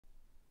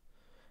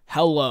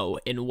Hello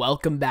and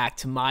welcome back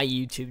to my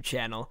YouTube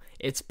channel.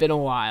 It's been a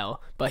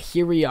while, but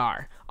here we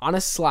are on a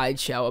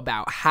slideshow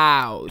about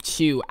how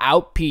to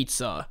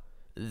out-pizza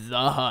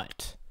the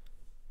Hut.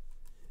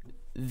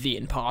 The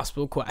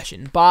impossible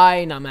question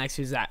by not Max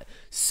Who's That.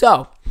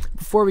 So,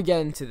 before we get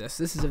into this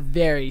is a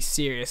very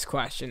serious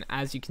question,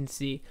 as you can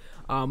see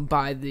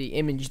by the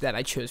image that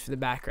I chose for the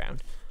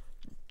background.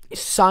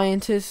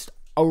 Scientists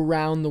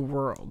around the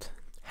world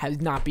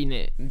have not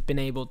been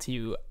able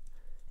to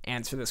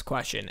answer this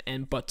question,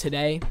 but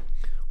today,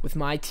 with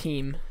my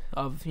team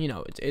of,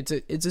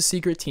 it's a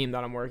secret team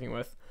that I'm working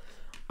with,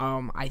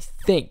 I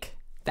think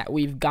that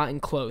we've gotten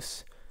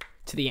close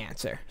to the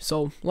answer.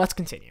 So let's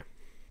continue.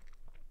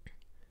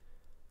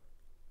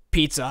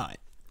 Pizza Hut.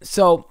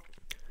 So,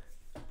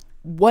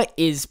 what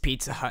is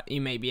Pizza Hut,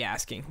 you may be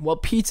asking? Well,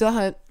 Pizza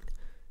Hut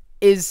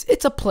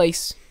it's a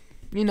place,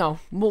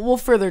 we'll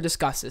further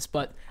discuss this,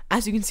 but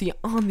as you can see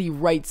on the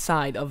right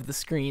side of the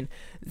screen,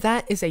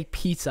 that is a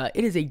pizza.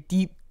 It is a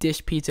deep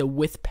dish pizza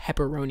with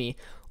pepperoni.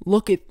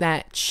 Look at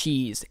that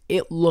cheese.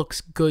 It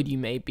looks good, you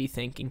may be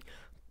thinking,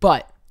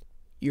 but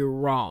you're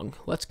wrong.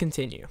 Let's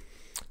continue.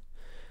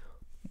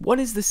 What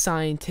is the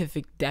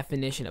scientific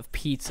definition of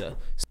pizza?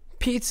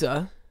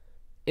 Pizza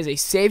is a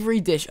savory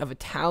dish of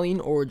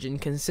Italian origin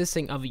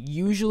consisting of a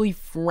usually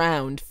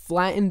round,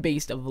 flattened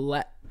base of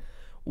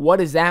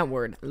what is that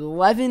word?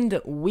 Leavened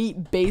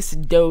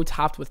wheat-based dough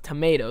topped with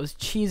tomatoes,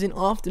 cheese, and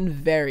often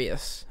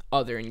various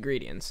other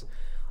ingredients.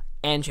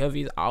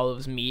 Anchovies,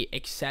 olives, meat,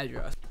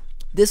 etc.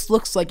 This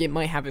looks like it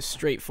might have a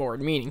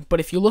straightforward meaning, but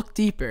if you look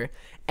deeper,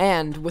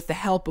 and with the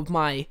help of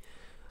my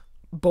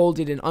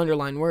bolded and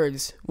underlined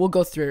words, we'll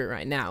go through it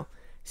right now.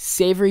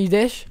 Savory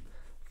dish?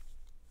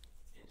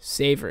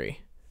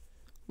 Savory.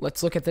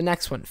 Let's look at the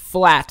next one.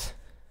 Flat.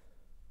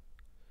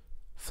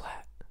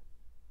 Flat.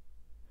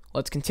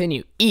 Let's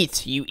continue.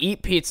 Eat. You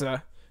eat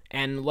pizza.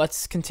 And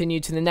let's continue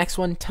to the next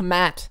one.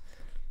 Tomat.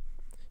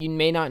 You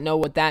may not know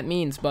what that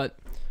means, but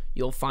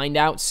you'll find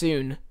out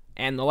soon.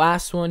 And the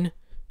last one.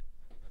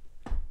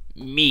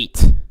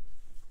 Meat.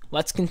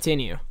 Let's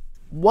continue.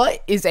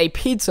 What is a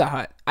Pizza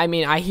Hut? I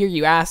mean, I hear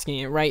you asking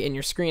it right in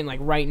your screen, like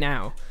right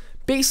now.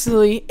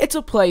 Basically, it's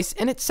a place,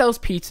 and it sells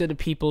pizza to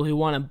people who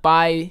want to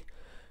buy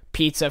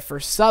pizza for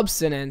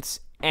subsistence,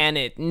 and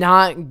it's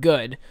not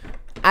good.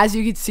 As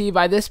you can see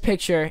by this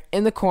picture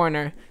in the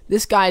corner,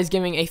 this guy is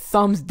giving a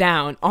thumbs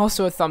down,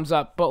 also a thumbs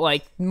up, but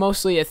like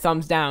mostly a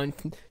thumbs down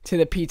to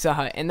the Pizza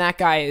Hut, and that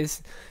guy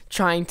is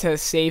trying to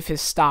save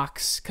his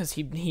stocks because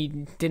he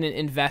didn't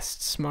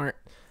invest smart.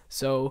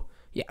 So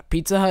yeah,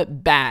 Pizza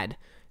Hut, bad.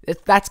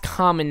 That's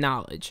common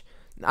knowledge.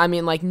 I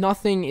mean, like,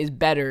 nothing is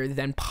better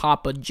than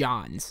Papa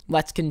John's.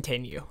 Let's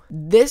continue.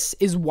 This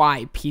is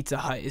why Pizza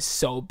Hut is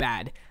so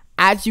bad.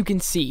 As you can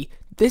see,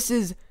 this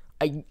is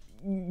a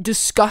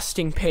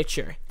disgusting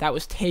picture that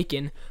was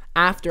taken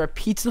after a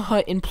Pizza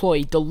Hut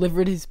employee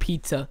delivered his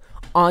pizza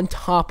on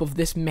top of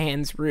this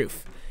man's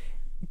roof.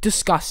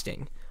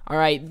 Disgusting.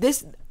 Alright,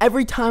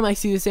 every time I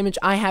see this image,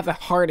 I have a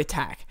heart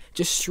attack.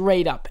 Just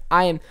straight up.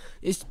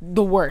 It's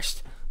the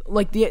worst.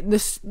 Like,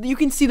 you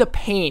can see the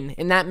pain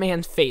in that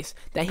man's face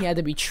that he had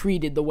to be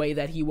treated the way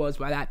that he was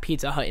by that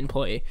Pizza Hut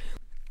employee.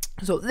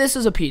 So this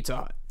is a Pizza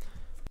Hut.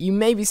 You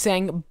may be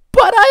saying,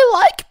 but I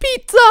like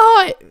Pizza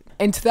Hut!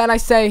 And to that I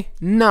say,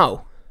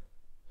 no.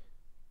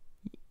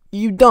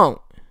 You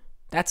don't.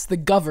 That's the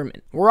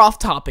government. We're off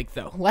topic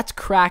though. Let's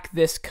crack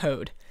this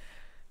code.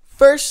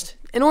 First,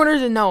 in order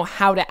to know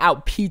how to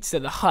out-pizza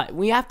the Hut,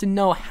 we have to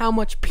know how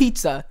much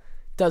pizza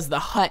does the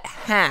Hut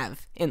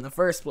have in the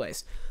first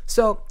place.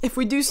 So, if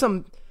we do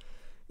some,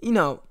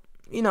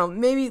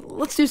 maybe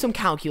let's do some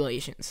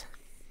calculations.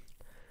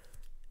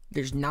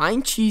 There's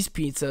 9 cheese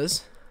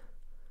pizzas,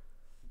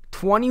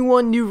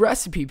 21 new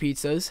recipe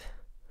pizzas,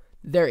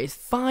 there is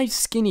 5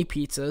 skinny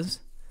pizzas,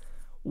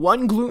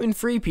 1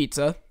 gluten-free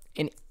pizza,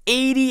 and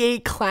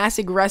 88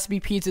 classic recipe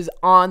pizzas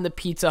on the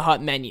Pizza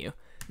Hut menu.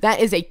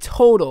 That is a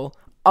total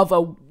of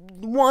a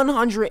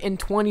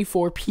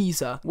 124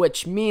 pizza,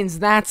 which means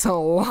that's a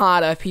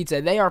lot of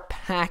pizza. They are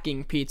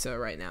packing pizza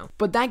right now.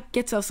 But that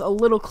gets us a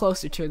little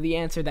closer to the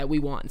answer that we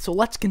want. So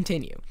let's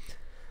continue.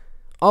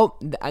 Oh,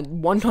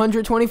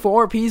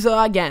 124 pizza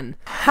again.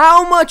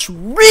 How much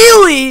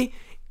really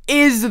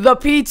is the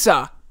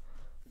pizza?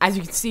 As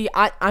you can see,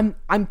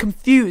 I'm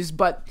confused,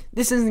 but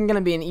this isn't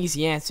gonna be an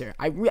easy answer.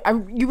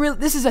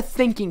 This is a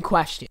thinking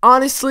question.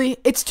 Honestly,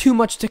 it's too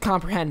much to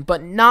comprehend,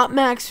 but not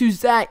Max Who's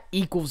That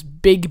equals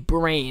big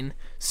brain.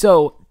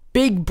 So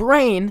big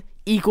brain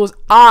equals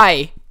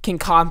I can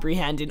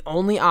comprehend, and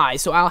only I.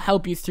 So I'll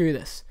help you through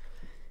this.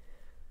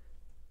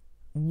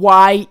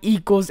 Y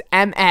equals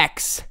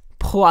mx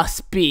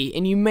plus b,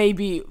 and you may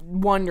be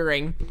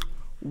wondering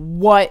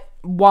what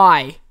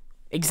y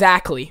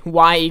exactly?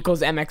 Y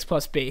equals mx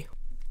plus b.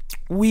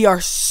 We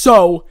are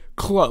so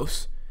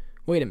close.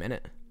 Wait a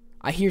minute.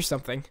 I hear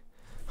something.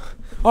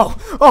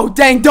 Oh,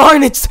 dang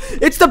darn, it's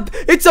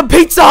a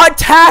Pizza Hut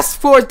task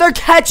force. They're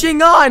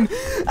catching on.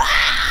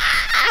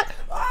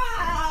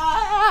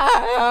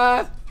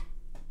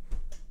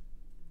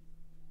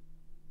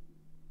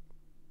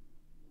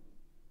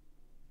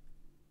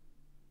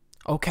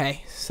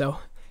 Okay, so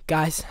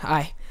guys,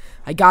 I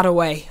got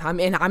away.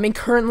 I'm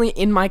currently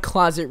in my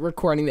closet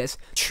recording this.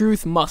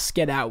 Truth must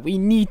get out. We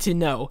need to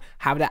know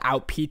how to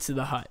out Pizza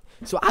the Hut.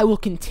 So I will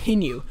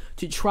continue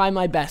to try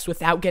my best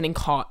without getting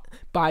caught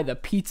by the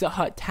Pizza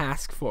Hut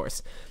task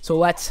force. So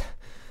let's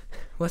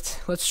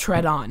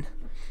tread on.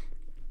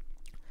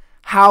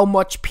 How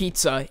much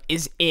pizza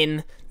is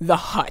in the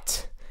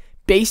hut?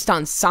 Based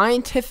on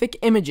scientific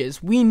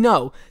images, we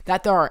know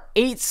that there are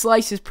 8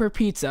 slices per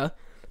pizza.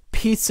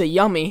 Pizza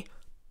yummy.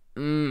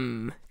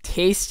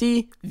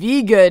 Tasty.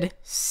 V good.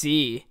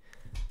 C.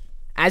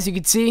 As you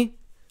can see,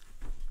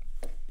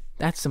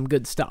 that's some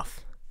good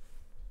stuff.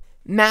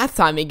 Math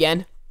time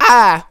again.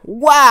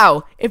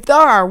 Wow! If there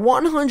are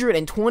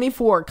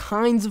 124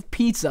 kinds of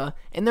pizza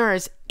and there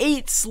is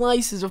 8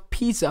 slices of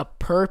pizza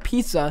per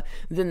pizza,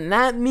 then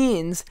that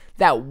means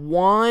that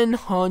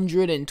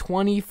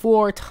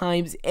 124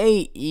 times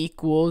 8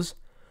 equals...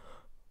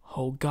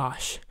 Oh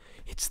gosh,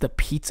 it's the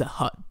Pizza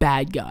Hut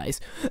bad guys.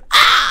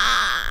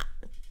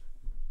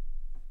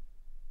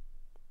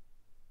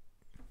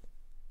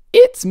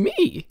 It's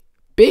me,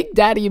 Big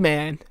Daddy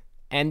Man,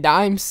 and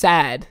I'm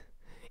sad.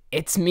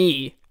 It's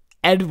me,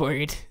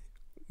 Edward.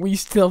 We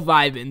still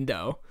vibing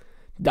though.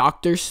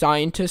 Dr.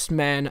 Scientist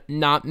Man,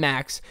 not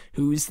Max.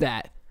 Who's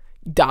that?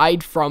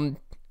 Died from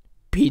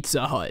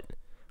Pizza Hut.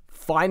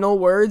 Final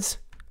words?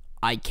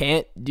 I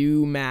can't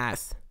do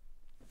math.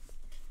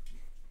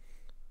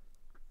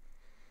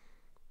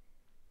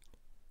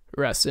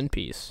 Rest in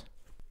peace.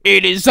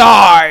 It is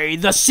I,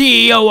 the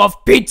CEO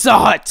of Pizza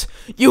Hut.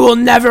 You will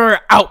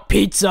never out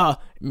pizza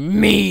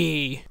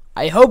me.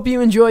 I hope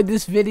you enjoyed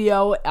this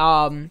video.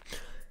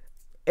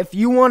 If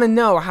you want to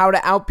know how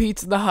to out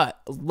Pizza the Hut,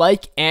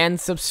 like and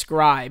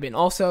subscribe, and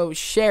also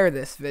share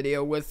this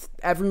video with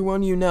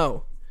everyone you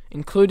know,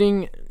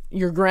 including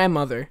your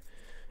grandmother,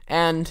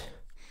 and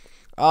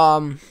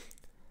some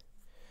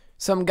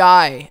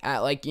guy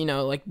at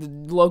the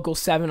local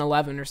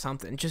 7-Eleven or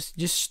something. Just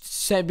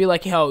be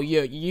like, yo,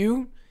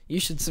 you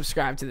should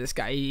subscribe to this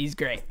guy. He's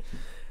great.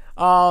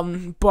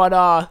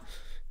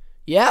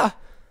 Yeah.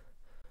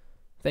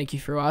 Thank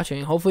you for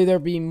watching. Hopefully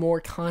there'll be more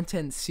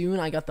content soon.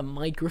 I got the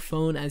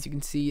microphone, as you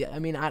can see. I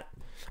mean,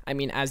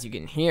 as you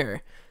can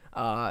hear,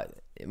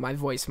 my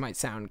voice might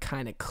sound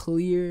kind of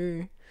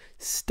clear,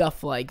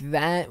 stuff like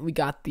that. We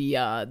got the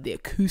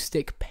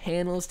acoustic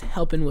panels to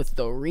helping with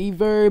the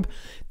reverb.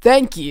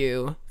 Thank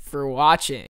you for watching.